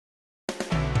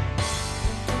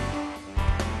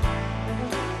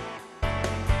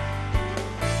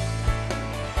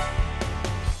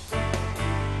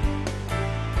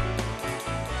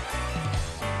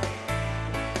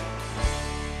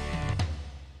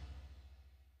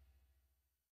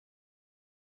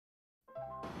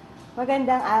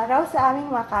Magandang araw sa aming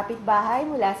mga kapitbahay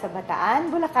mula sa Bataan,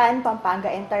 Bulacan,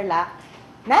 Pampanga, and Tarlac.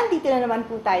 Nandito na naman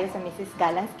po tayo sa Mrs.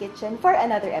 Galang's Kitchen for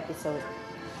another episode.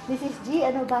 Mrs. G,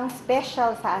 ano bang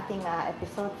special sa ating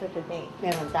episode for today?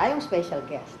 Meron tayong special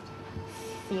guest.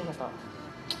 Sino to?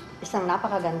 Isang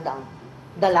napakagandang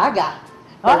dalaga.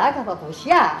 Dalaga pa po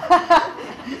siya.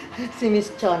 Si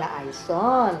Miss Chona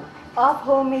Ayson. Of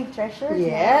Homemade Treasures?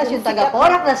 Yes, yung taga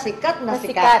Porac na sikat na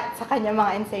sikat. Sa kanya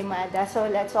mga Ensaimadas. So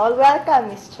let's all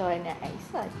welcome Miss Chona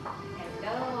Ayson.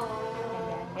 Hello!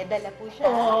 Ayan, may dala po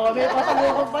siya. Oh, may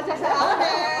pasalubong pa siya sa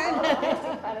amin.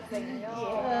 Para sa inyo.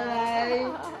 Ay.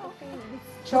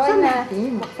 Chona,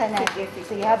 natin. buksan natin.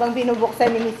 Sige, habang binubuksan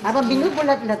ni Miss Habang G.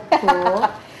 binubulat-lat ko,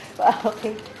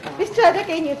 Okay. Miss Chona,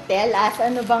 can you tell us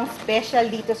ano bang special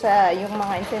dito sa yung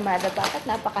mga Ensaimada? Bakit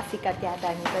napakasikat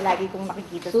yata nito? Lagi kong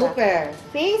nakikita super. sa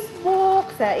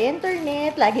Facebook, sa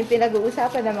internet, laging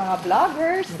pinag-uusapan ng mga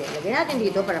vloggers. Hindi, lagyan natin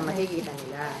dito para makikita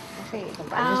nila. Okay. Kung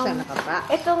paano siya nakapa.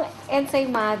 Itong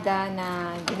ensaymada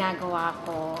na ginagawa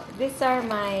ko, these are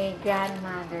my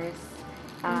grandmother's.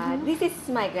 This is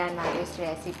my grandmother's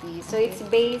recipe. So it's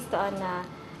based on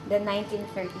the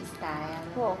 1930s style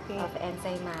of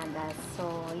ensaimadas. So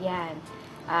yan.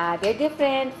 They're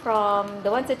different from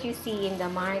the ones that you see in the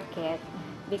market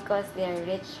because they're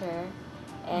richer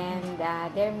and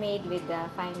they're made with the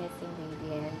finest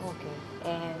ingredients. Okay.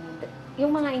 And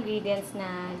yung mga ingredients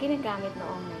na ginagamit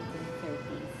noong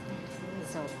 1930s.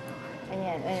 So,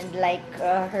 Ayan, and like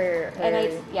her and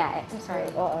I'm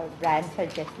sorry. Brand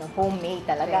suggests na homemade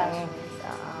talagang.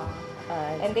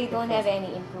 Treasures, and they don't have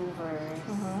any improvers.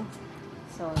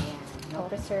 So, yeah,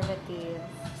 no preservatives.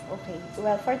 Okay.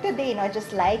 Well, for today,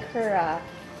 just like her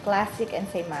classic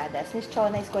ensaimadas, Miss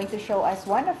Chona is going to show us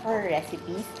one of her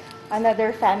recipes,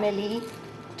 another family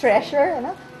treasure.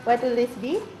 Ano? What will this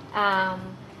be?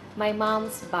 My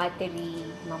mom's Buttery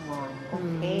Mamon.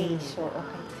 Okay. So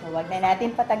wag na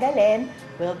natin patagalin.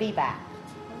 We'll be back.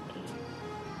 Okay.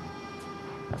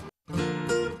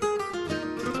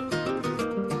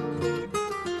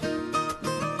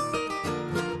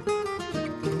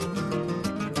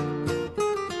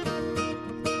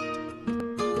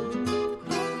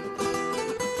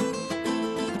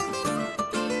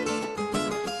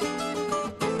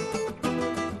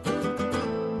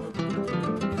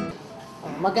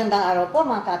 Magandang araw po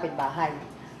mga kapitbahay.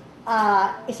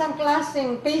 Isang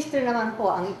klaseng pastry naman po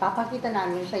ang ipapakita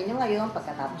namin sa inyo ngayon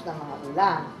pagkatapos ng mga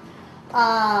ulam.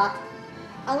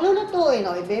 Ang lulutuin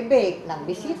o ibe-bake ng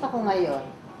bisita ko ngayon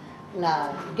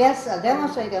na guest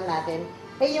demonstrator natin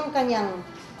ay yung kanyang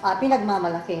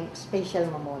pinagmamalaking special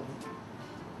mamon.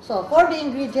 So, for the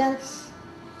ingredients,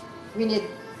 we need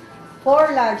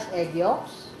 4 large egg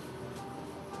yolks,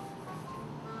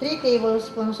 3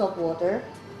 tablespoons of water,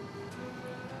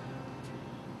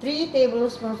 3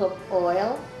 tablespoons of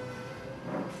oil,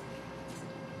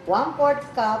 1/4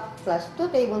 cup plus 2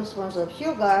 tablespoons of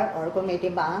sugar, or kung may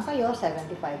timbangan kayo,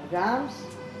 75 grams,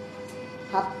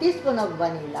 half teaspoon of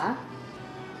vanilla,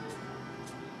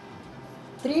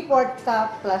 3/4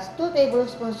 cup plus 2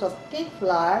 tablespoons of cake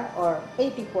flour, or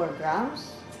 84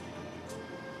 grams,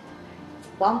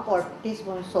 1/4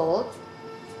 teaspoon salt,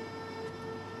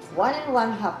 1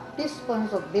 1/2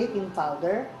 teaspoons of baking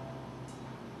powder,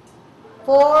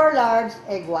 4 large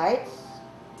egg whites,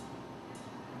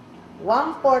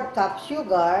 1/4 cup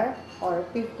sugar or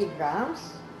 50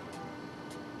 grams,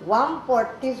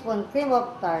 1/4 teaspoon cream of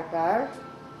tartar,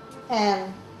 and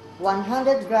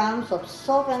 100 grams of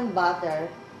softened butter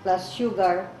plus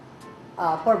sugar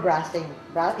for brushing.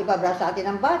 Ipa-brush natin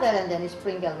ang butter and then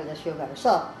sprinkle with the sugar.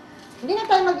 So, hindi na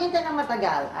tayo maghintay ng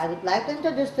matagal. I would like to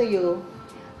introduce to you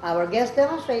our guest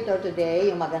demonstrator today,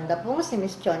 yung maganda pong si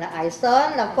Miss Chona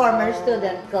Ayson, na former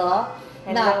student ko,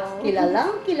 na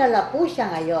kilalang-kilala po siya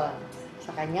ngayon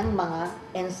sa kanyang mga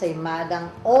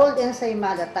ensaimadang, old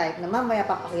ensaimada type na mamaya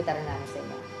papakita rin namin sa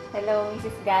inyo. Hello,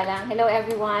 Mrs. Galang. Hello,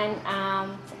 everyone.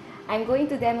 I'm going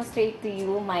to demonstrate to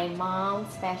you my mom's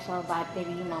special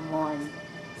Buttery Mamon.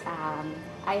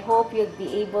 I hope you'll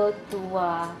be able to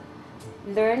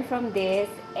learn from this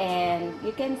and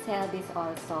you can sell this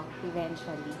also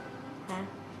eventually. Huh?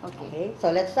 Okay. So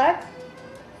let's start.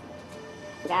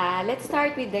 Let's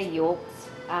start with the yolks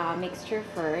mixture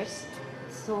first.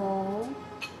 So,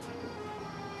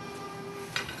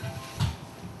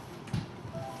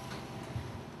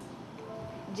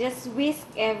 just whisk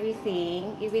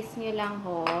everything. I-whisk nyo lang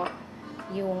ho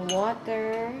yung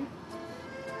water,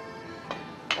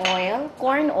 oil,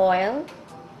 corn oil.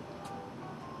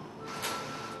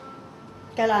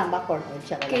 Kailangan ba corn oil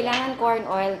siya? Kailangan corn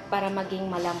oil para maging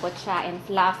malambot siya and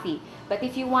fluffy. But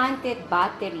if you want it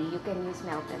buttery, you can use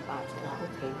melted butter.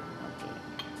 Okay. Okay.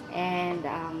 and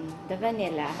the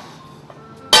vanilla.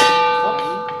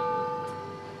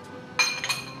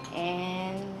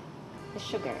 And the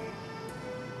sugar.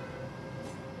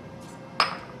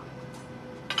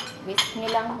 Whisk nyo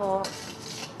lang ho.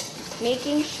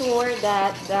 Making sure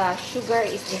that the sugar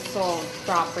is dissolved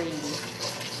properly.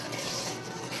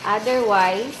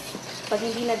 Otherwise, pag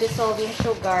hindi na-dissolve yung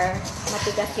sugar,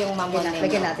 matigas yung mamon ninyo.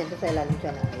 Lagyan natin ito sa ilalim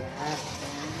siya na. Ayan.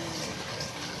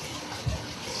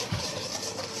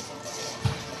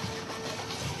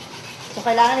 So,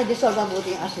 kailangan i-dissolve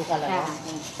mabuti yung asukal. Yeah.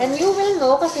 And you will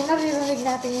know kasi naririnig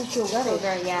natin yung sugar.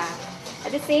 Sugar, yeah.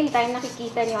 At the same time,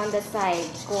 nakikita nyo on the side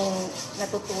kung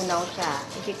natutunaw siya,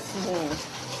 if it's smooth.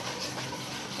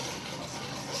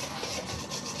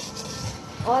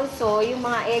 Also, yung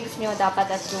mga eggs nyo dapat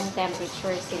at room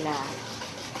temperature sila.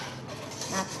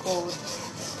 Not cold.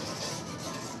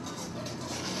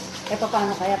 Eh,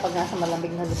 paano kaya pag nasa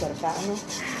malamig na lugar ka? Ano?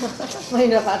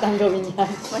 Mahirap atang gawin yan.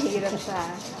 Mahirap siya.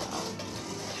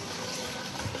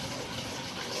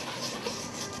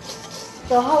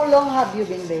 So, how long have you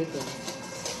been baking?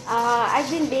 I've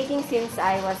been baking since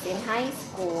I was in high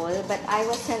school, but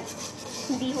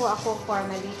hindi ho ako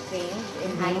formally trained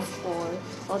in high school.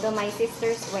 Although my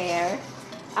sisters were,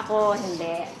 ako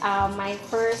hindi. My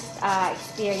first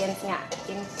experience nga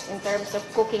in terms of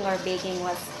cooking or baking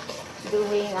was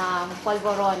doing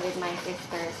polvoron with my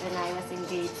sisters when I was in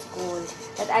grade school.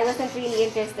 But I wasn't really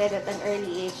interested at an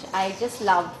early age. I just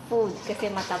loved food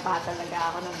kasi mataba talaga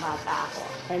ako nung bata ako.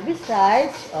 And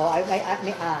besides, I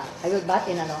will bat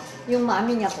in, yung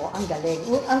mami niya po, ang galing.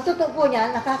 Ang totoo po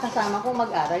niya, nakakasama ko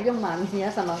mag-aral yung mami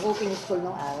niya sa mga cooking school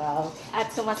nung araw.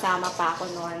 At sumasama pa ako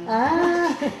noon.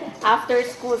 Ah! After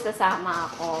school,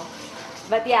 sasama ako.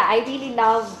 But yeah, I really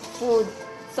love food.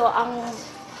 So,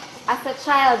 as a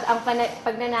child,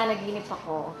 pag nananaginip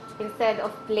ako, instead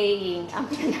of playing, ang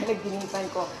pinananaginipan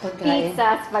ko, Pagkain.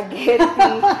 pizza, spaghetti,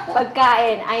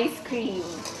 pagkain, ice cream.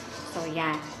 So,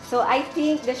 yeah. So, I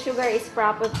think the sugar is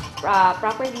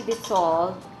properly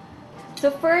dissolved.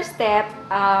 So, first step,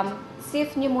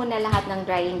 sift nyo muna lahat ng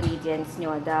dry ingredients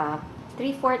nyo. The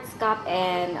 3/4 cup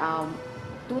and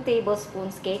 2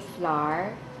 tablespoons cake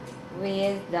flour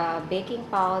with the baking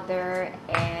powder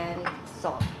and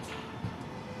salt.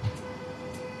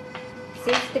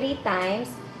 Sift 3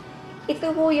 times.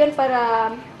 Ito po yun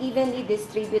para evenly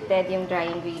distributed yung dry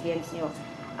ingredients nyo.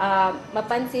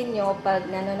 Mapansin nyo, pag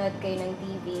nanonood kayo ng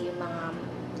TV, yung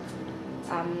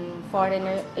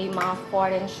mga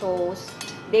foreign shows,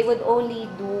 they would only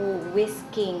do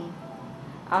whisking.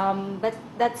 But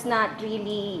that's not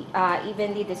really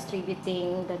evenly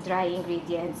distributing the dry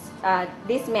ingredients.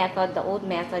 This method, the old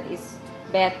method, is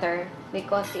better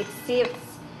because it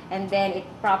sifts and then it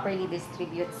properly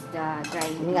distributes the dry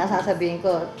Hindi nga ingredients. sasabihin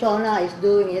ko, Chona is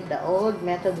doing it the old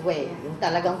method way. Yung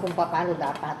talagang kung paano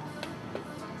dapat.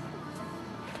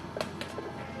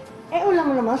 Eh,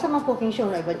 ulam mo naman sa mga cooking show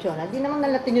na iba, Chona, di naman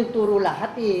nila tinuturo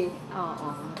lahat eh.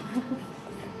 Oo.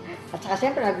 At saka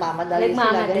siyempre, nagmamadali sila,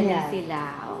 Nagmamadali ganyan. sila.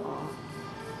 Oo.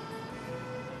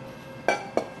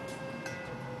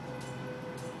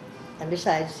 And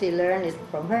besides, she learned it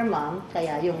from her mom,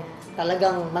 kaya yung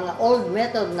talagang mga old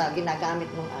method na ginagamit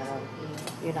nung araw,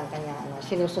 yun ang kanya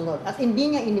sinusunod. At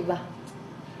hindi niya iniba.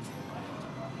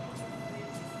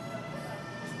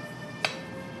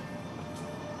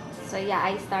 So yeah,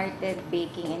 I started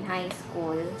baking in high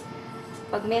school.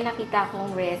 Pag may nakita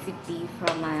akong recipe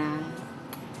from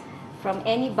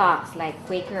any box, like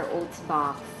Quaker Oats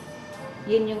box,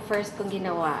 yun yung first kong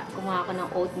ginawa. Kumuha ako ng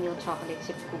oatmeal chocolate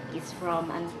chip cookies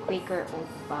from an Quaker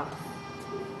Oats box.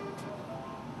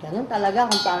 Ganun talaga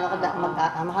kung paano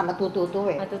ka matututo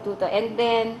eh. Matututo. And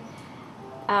then,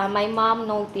 my mom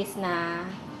noticed na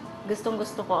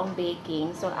gustong-gusto ko ang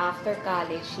baking. So after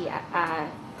college, she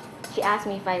asked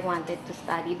me if I wanted to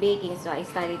study baking. So I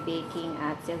studied baking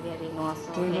at Sylvia Reynoso,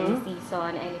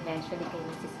 Ayson, and eventually kay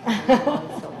Mrs.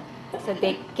 also. So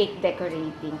cake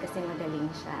decorating kasi magaling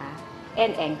siya.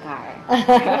 And Encar.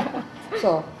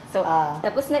 So,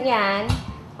 tapos na yan.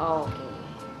 Okay.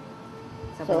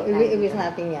 so balik iwis tayo.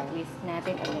 natin yan. Whisk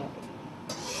natin ulit.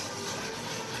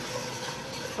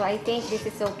 So I think this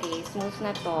is okay. Smooth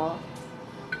na to.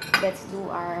 Let's do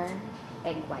our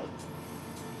egg whites.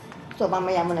 So,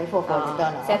 mamaya mo na i-fold ito,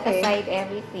 no? Set Okay. aside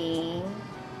everything.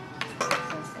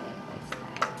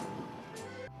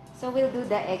 So we'll do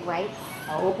the egg whites.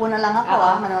 Upo na lang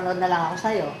ako, manonood na lang ako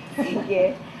sa'yo.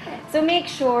 Sige. So make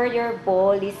sure your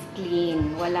bowl is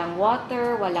clean. Walang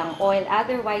water, walang oil.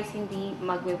 Otherwise, hindi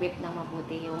magwi-whip ng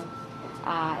mabuti yung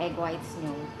egg whites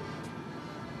nyo.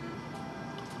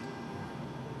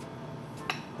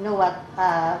 You know what?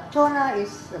 Chona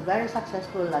is a very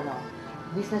successful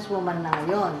businesswoman na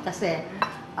ngayon. Kasi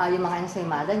yung mga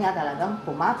ensaymada niya talagang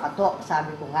pumapatok,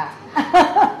 sabi ko nga.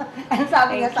 And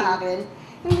sabi niya sa akin,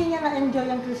 hindi niya na-enjoy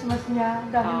ang Christmas niya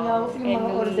dahil nga yung mga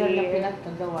order na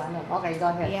pinagkagawa niya. Okay, go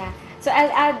ahead. Yeah. So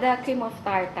I'll add the cream of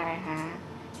tartar, ha?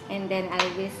 And then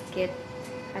I'll whisk it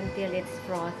until it's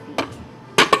frothy.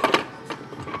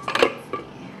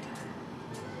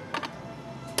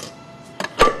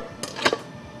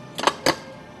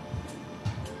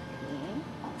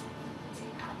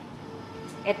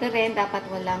 Ito rin, dapat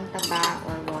walang taba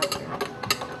or water.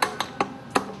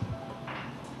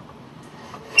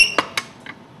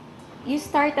 You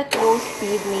start at low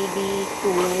speed, maybe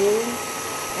 2.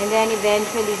 And then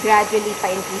eventually, gradually,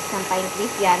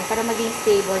 pa-increase yan para maging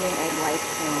stable yung egg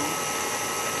whites nyo.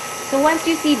 So once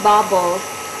you see bubbles,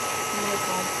 oh my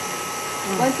God.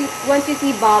 Once you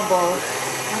see bubbles,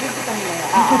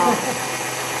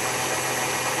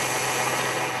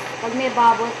 pag may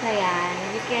bubbles na yan,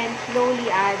 you can slowly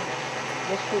add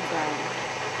the sugar.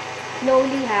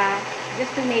 Slowly, ha,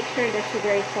 just to make sure the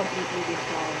sugar is completely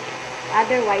dissolved.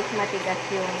 Otherwise, matigas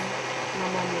yung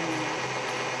mamon ninyo.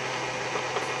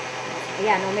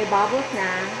 Ayan, may bubbles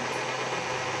na.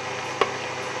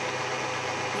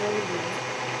 Slowly.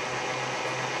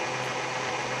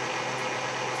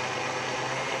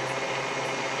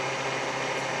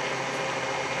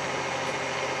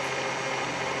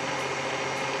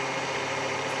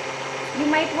 You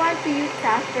might want to use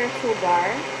caster sugar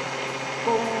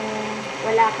kung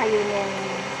wala kayo nung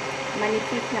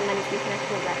manipis na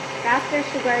sugar. Caster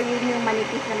sugar, yun yung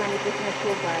manipis na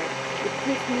sugar. It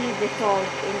quickly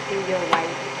dissolves into your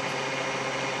white.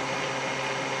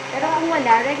 Pero kung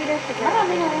wala, regular sugar.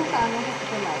 Marami na rin sa ano sa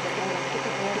supermarket.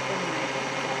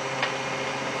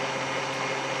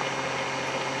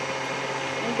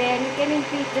 And then, you can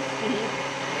increase the speed.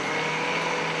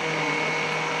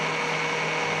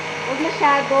 Huwag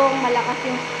masyadong malakas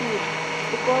yung speed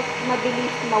because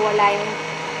mabilis mawala yung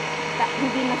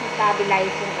hindi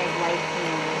masastabilize yung egg whites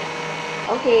niyo.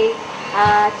 Okay,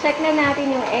 check na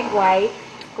natin yung egg white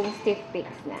kung stiff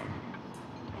peaks na.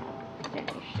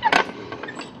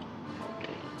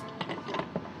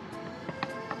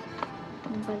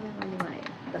 Ano ba lang kaliwaya?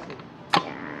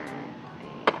 Yan.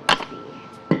 Okay.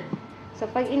 So,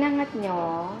 pag inangat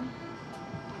nyo,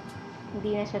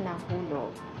 hindi na siya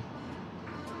nahulog.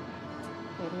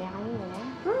 Pwede na kanina.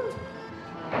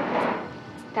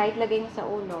 Kahit lagay mo sa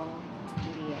ulo,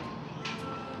 hindi yan.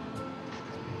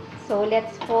 So,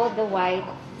 let's fold the white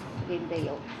with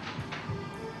the yolk.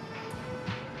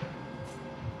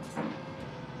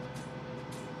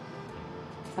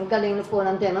 Ang galing po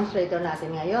ng demonstrator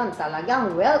natin ngayon.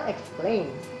 Talagang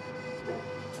well-explained.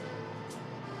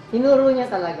 Tinuro niya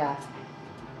talaga.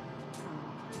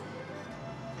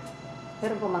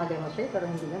 Pero po mga demonstrator,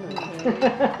 hindi ganun.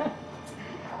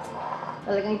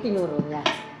 Talagang tinuro niya.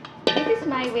 This is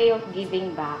my way of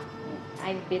giving back.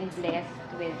 I've been blessed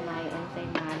with my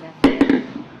ensaimadas.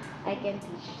 I can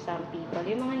teach some people.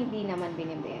 Yung mga hindi naman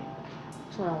binibig.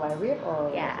 So, ng wire whip or?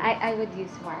 Yeah, I would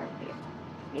use wire whip.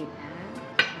 Wait, ha?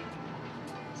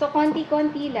 So,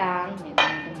 konti-konti lang.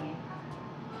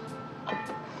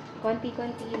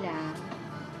 Konti-konti lang.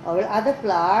 Oh, we'll add the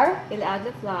flour. We'll add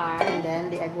the flour. And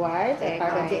then the egg whites. The egg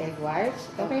Part of the whites. egg whites.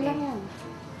 Okay lang yan.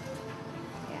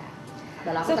 Yeah.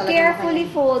 Dala ko So, talaga carefully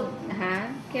makain. fold, ha?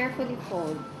 Carefully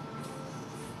fold.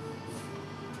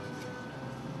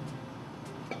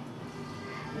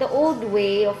 The old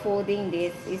way of folding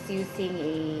this is using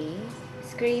a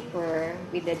scraper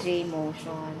with the J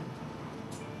motion.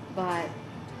 But,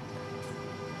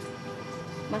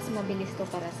 mas mabilis to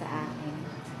para sa akin.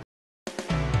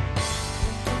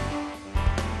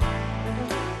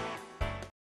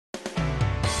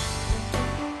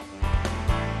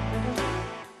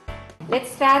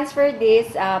 Let's transfer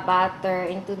this butter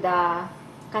into the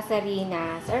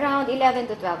casarinas. Around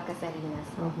 11 to 12 casarinas.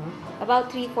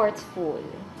 About 3/4 full.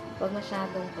 Huwag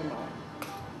masyadong puno.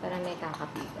 Para may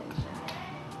kakapitan siya.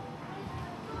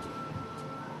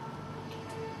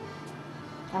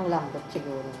 Ang lambot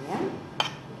siguro niya.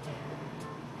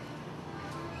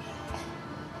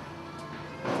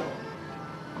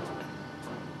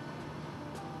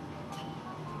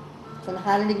 So,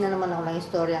 nakarinig na naman ako ng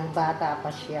istorya, ang bata pa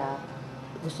siya.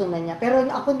 Gusto na niya. Pero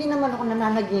ako din naman ako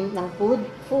nananagin ng food.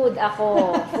 Food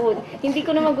ako. Food. Hindi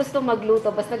ko naman gusto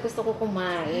magluto. Basta gusto ko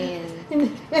kumain.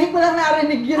 Ngayon ko lang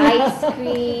narinig yun. Ice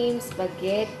cream,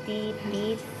 spaghetti,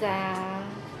 pizza.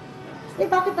 Eh,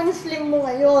 bakit ang slim mo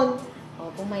ngayon?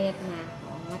 O, pumayat na ako.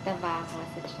 Mataba ako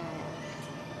as a child.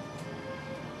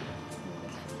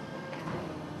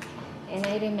 And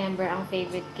I remember ang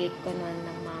favorite cake ko noon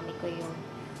ng mami ko yung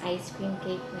ice cream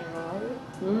cake na roll.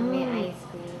 May ice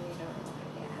cream na roll.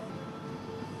 Yeah.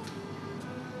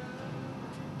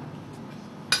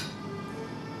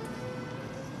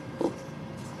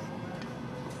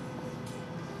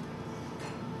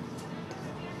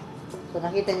 So,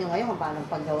 nakita nyo ngayon kung paano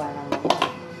paggawa ng mamon.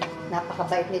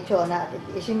 Napakabait ni Chona at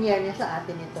isinyer niya sa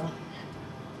atin ito.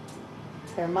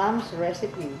 Her mom's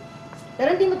recipe.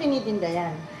 Pero hindi mo tinitinda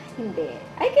yan. Hindi.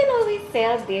 I can always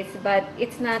sell this, but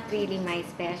it's not really my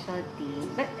specialty.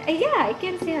 But yeah, I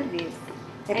can sell this.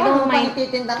 Eh, I paano don't mo pang mind.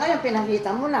 ititinda ngayon? Pinakita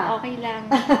mo na. Okay lang.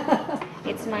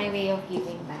 It's my way of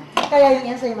giving back. Kaya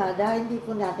yung ensaymada, hindi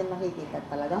po natin makikita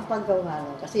talagang paggawa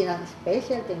nun. Kasi yun ang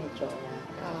specialty ni Chona.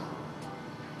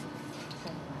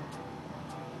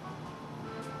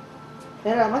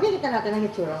 Pero makikita natin ang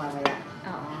itsura mamaya.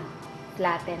 Oo.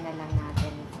 Flatten na lang natin.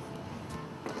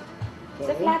 Okay.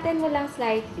 So, flatten mo lang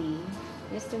slightly.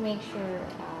 Just to make sure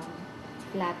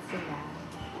flat sila.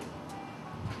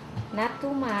 Not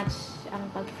too much ang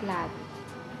pag-flat.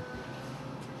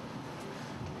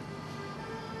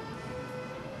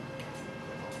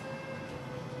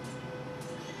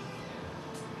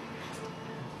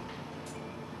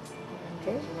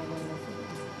 Okay.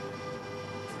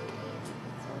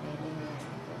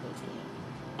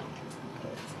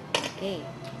 Okay.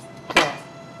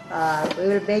 So, we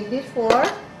will bake this for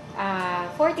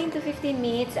 14 to 15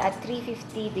 minutes at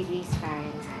 350 degrees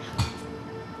Fahrenheit.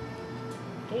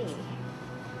 Okay.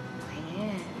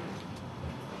 Ayan.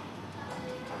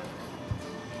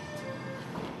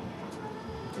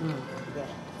 Sige.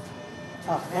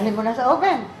 Oh, dalhin mo na sa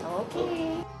oven.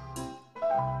 Okay.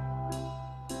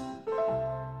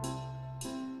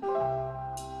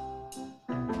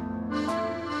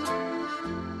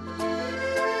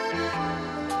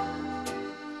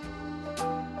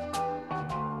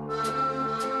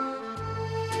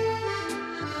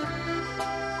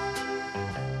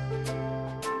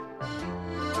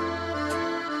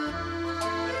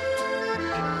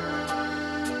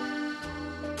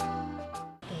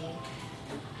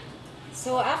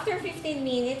 So, after 15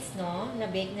 minutes, no,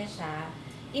 na-bake na siya,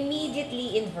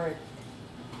 immediately invert.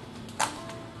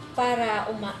 Para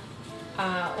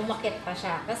umakyat pa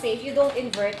siya. Kasi if you don't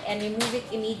invert and remove it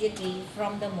immediately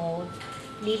from the mold,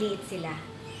 liliit sila.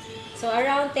 So,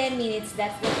 around 10 minutes,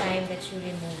 that's the time that you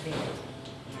remove it.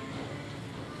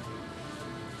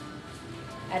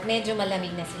 At medyo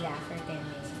malamig na sila after 10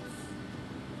 minutes.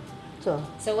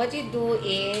 So what you do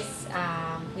is,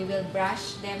 we will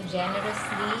brush them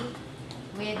generously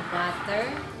with butter.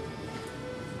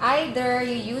 Either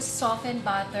you use softened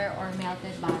butter or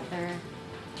melted butter.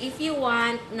 If you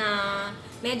want na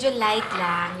medyo light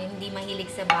lang, hindi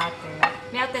mahilig sa butter,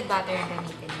 melted butter ang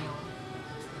gamitin nyo.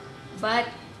 But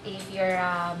if you're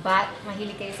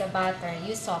mahilig kayo sa butter,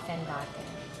 use softened butter.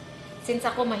 Since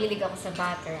ako mahilig ako sa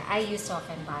butter, I use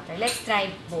softened butter. Let's try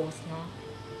both, no?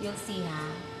 You'll see, ha?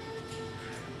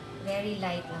 Very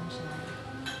light lang siya.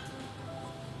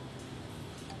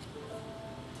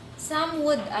 Some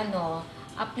would,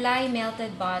 apply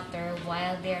melted butter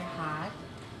while they're hot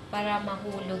para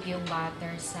mahulog yung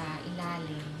butter sa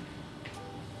ilalim.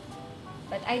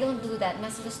 But I don't do that.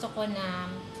 Mas gusto ko na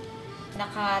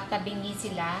nakatabingi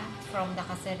sila from the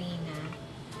kasarina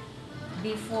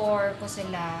before ko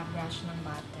sila brush ng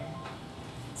butter.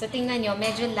 So, tingnan nyo,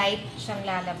 medyo light siyang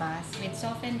lalabas. With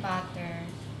softened butter,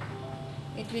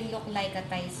 it will look like a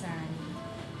taisan.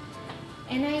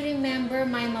 And I remember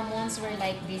my mamons were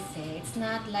like this, eh. It's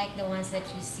not like the ones that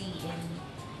you see in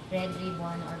Red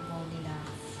Ribbon or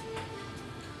Goldilocks.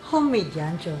 Homemade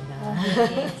yan, Chona.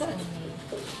 Yes, homemade.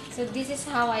 So, this is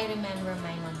how I remember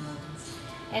my mamons.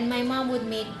 And my mom would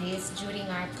make this during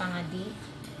our pangadi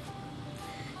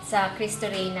sa Cristo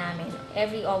Rey namin,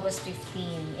 every August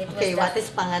 15. It Okay, what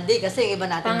is pangadi? Kasi yung iba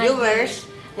natin Pangadi. viewers,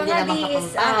 hindi naman Pangadi is,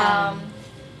 Kapampangan.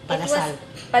 it was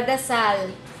padasal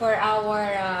for our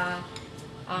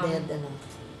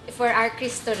for our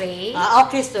Cristo Rey.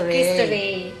 Cristo Rey. Cristo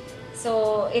Rey. So,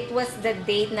 it was the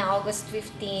date na August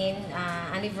 15,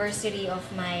 anniversary of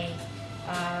my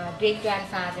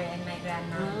great-grandfather and my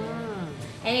grandmother.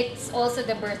 And it's also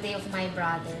the birthday of my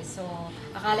brother. So,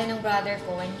 akala ng brother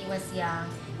ko, when he was young,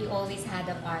 he always had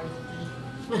a party.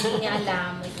 Hindi niya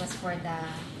alam, it was for the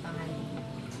pangadi.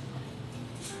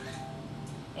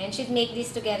 And she'd make this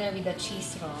together with the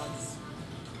cheese rolls.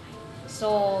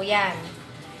 So, yan.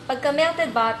 Pagka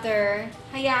melted butter,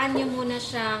 hayaan nyo muna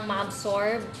siyang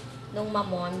ma-absorb ng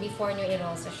mamon before nyo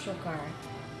i-roll sa sugar.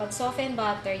 Pag softened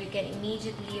butter, you can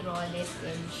immediately roll it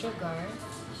in sugar.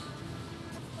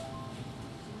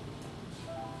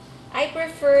 I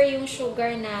prefer yung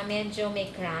sugar na medyo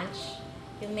may crunch,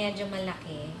 yung medyo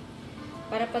malaki.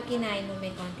 Para pag kinain mo,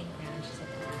 may konting crunch sa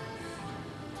taas.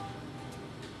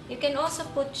 You can also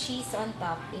put cheese on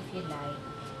top if you like.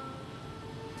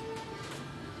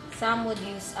 Some would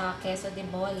use queso de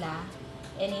bola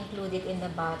and include it in the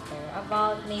butter.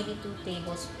 About maybe 2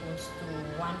 tablespoons to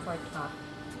 1/4 cup.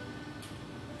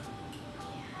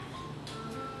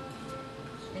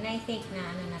 And I think na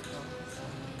ano na to.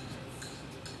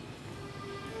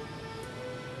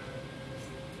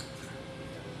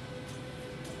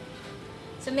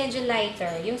 So, medyo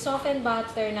lighter. Yung softened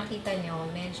butter, nakita nyo,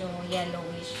 medyo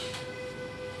yellowish.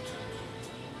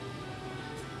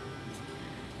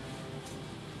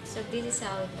 So, this is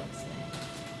how it looks like.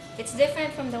 It's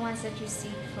different from the ones that you see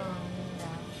from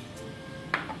the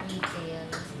retail.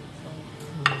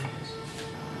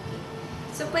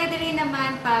 So, pwede rin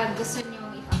naman pag gusto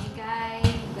nyo ipamigay,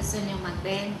 gusto nyo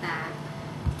magbenta.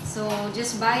 So,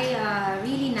 just buy a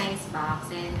really nice box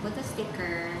and put a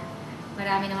sticker.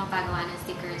 Marami naman pagawa ng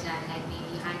sticker dyan, like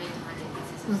maybe 100 to 100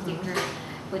 pieces of sticker.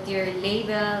 Put your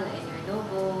label and your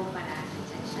logo para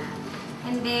dyan siya.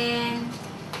 And then,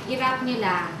 i-wrap nyo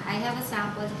lang. I have a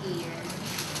sample here.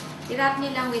 I-wrap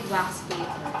nyo lang with wax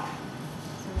paper.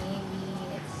 So, maybe,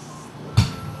 let's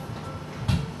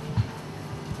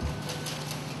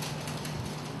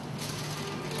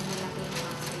malaki yung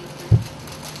wax paper.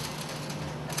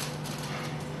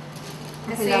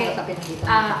 Kasi,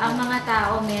 ang mga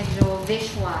tao medyo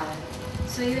visual.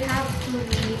 So, you have to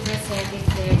really present it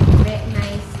very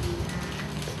nicely.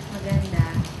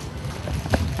 Maganda.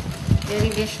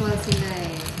 Very visual sila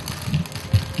eh.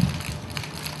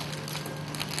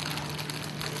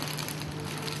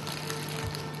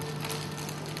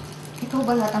 Ikaw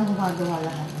ba lahat ang gumagawa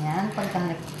lahat yan pagka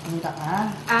nagtitinda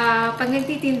ka? Pag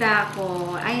nagtitinda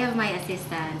ako, I have my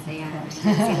assistants. Ayan.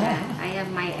 Sila. I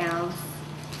have my elves.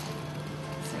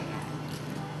 So, ayan.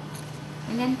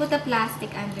 And then, put a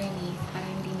plastic underneath para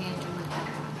hindi medyo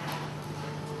magtaga.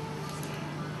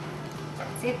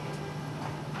 That's it.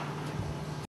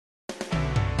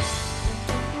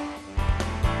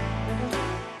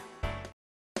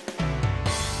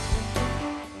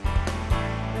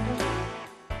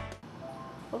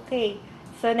 Okay.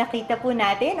 So, nakita po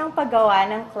natin ang paggawa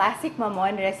ng classic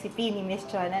mamon recipe ni Miss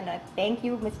Chona. No? Thank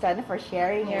you, Miss Chona, for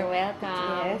sharing. You're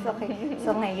welcome. Yes, okay.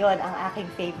 So, ngayon, ang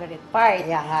aking favorite part.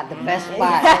 Yeah, the best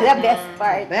part. The best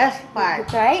part. The best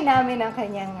part. Try namin ang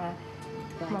kanyang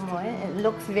mamon. It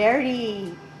looks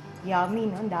very yummy,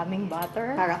 no? Daming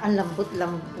butter. Parang ang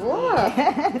lambot-lambot.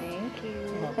 Thank you.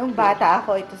 Nung bata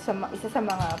ako, ito isa sa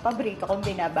mga paborito kong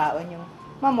binabaon yung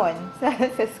mamon sa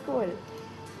school.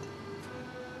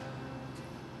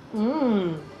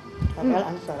 Ang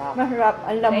sarap. Masarap.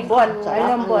 Ang lambot. Ang Ang sarap,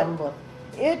 ang lambot. lambot.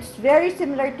 It's very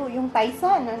similar to yung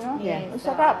Tyson, ano? Yes, Ang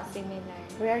sarap. similar.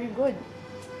 Very good.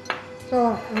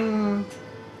 So,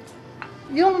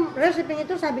 yung recipe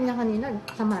nito, sabi niya kanina,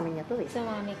 sa mami niya to eh. Sa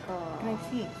mami ko. I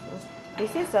see.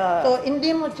 This is So,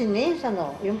 hindi mo chinis,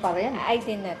 ano, yung pa rin. I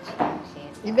did not change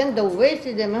it. Even the way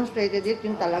she demonstrated it,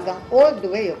 yung talagang all the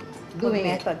way of good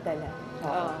doing it. method talaga.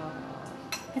 Oh.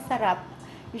 Masarap.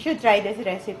 You should try this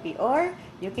recipe or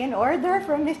you can order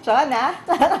from Miss Chona.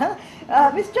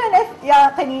 Miss Chona,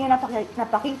 kanina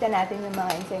napakita natin yung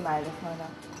mga ensaimadas mo.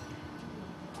 No?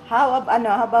 How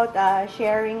about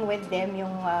sharing with them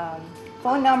yung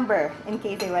phone number in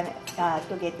case they want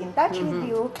to get in touch with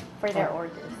you for their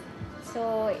orders?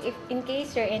 So, if in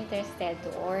case you're interested to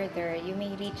order, you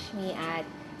may reach me at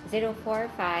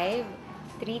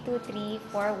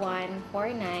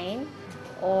 045-323-4149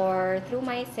 or through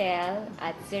my cell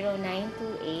at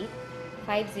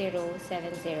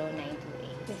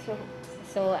 0928-5070-928.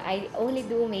 So, I only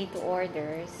do made to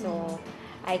order. So,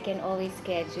 I can always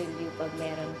schedule you pag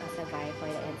meron kasabay for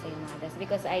the ensaimadas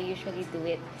because I usually do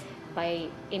it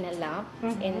in a lump.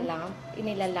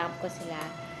 Inilalamp ko sila.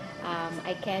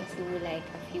 I can't do like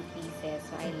a few pieces,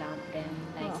 so I lump them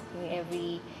like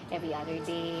every other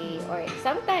day or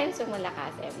sometimes yung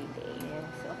malakas every day.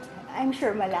 So, I'm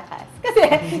sure malakas.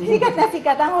 Kasi sikat na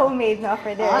sikat ang homemade, no?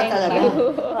 For their talaga.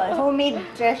 Homemade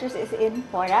treasures is in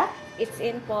Porac. it's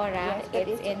in Porac. Yes,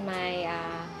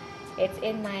 It's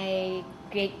in my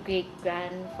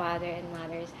great-great-grandfather and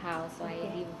mother's house, so I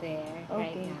live there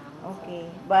right now. Okay.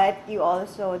 But you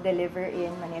also deliver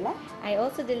in Manila? I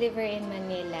also deliver in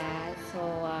Manila, so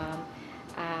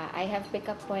I have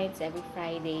pickup points every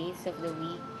Fridays of the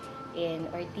week in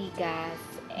Ortigas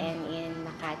and in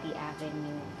Makati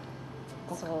Avenue.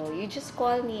 So you just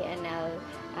call me and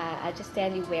I'll just tell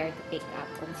you where to pick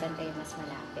up kung saan kayo mas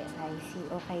malapit. I see.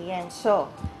 Okay yan. So,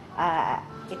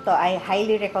 ito, I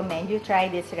highly recommend you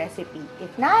try this recipe.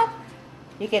 If not,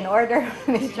 you can order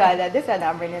Miss Chona. This is a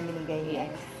number na binigay niya.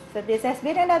 Yes. So this has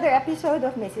been another episode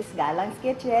of Mrs. Galang's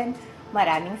Kitchen.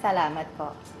 Maraming salamat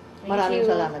po. Maraming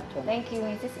salamat, Chona. Thank you,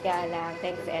 Mrs. Galang.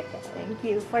 Thanks, Ep3. Thank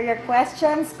you. For your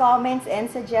questions, comments, and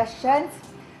suggestions,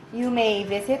 you may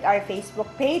visit our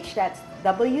Facebook page. That's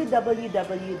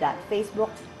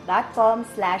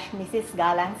www.facebook.com/Mrs.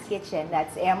 Galang's Kitchen.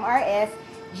 That's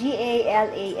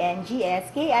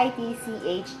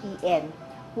MRSGALANGSKITCHEN,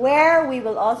 where we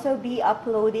will also be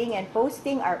uploading and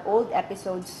posting our old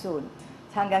episodes soon.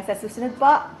 Hanggang sa susunod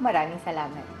po, maraming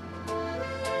salamat.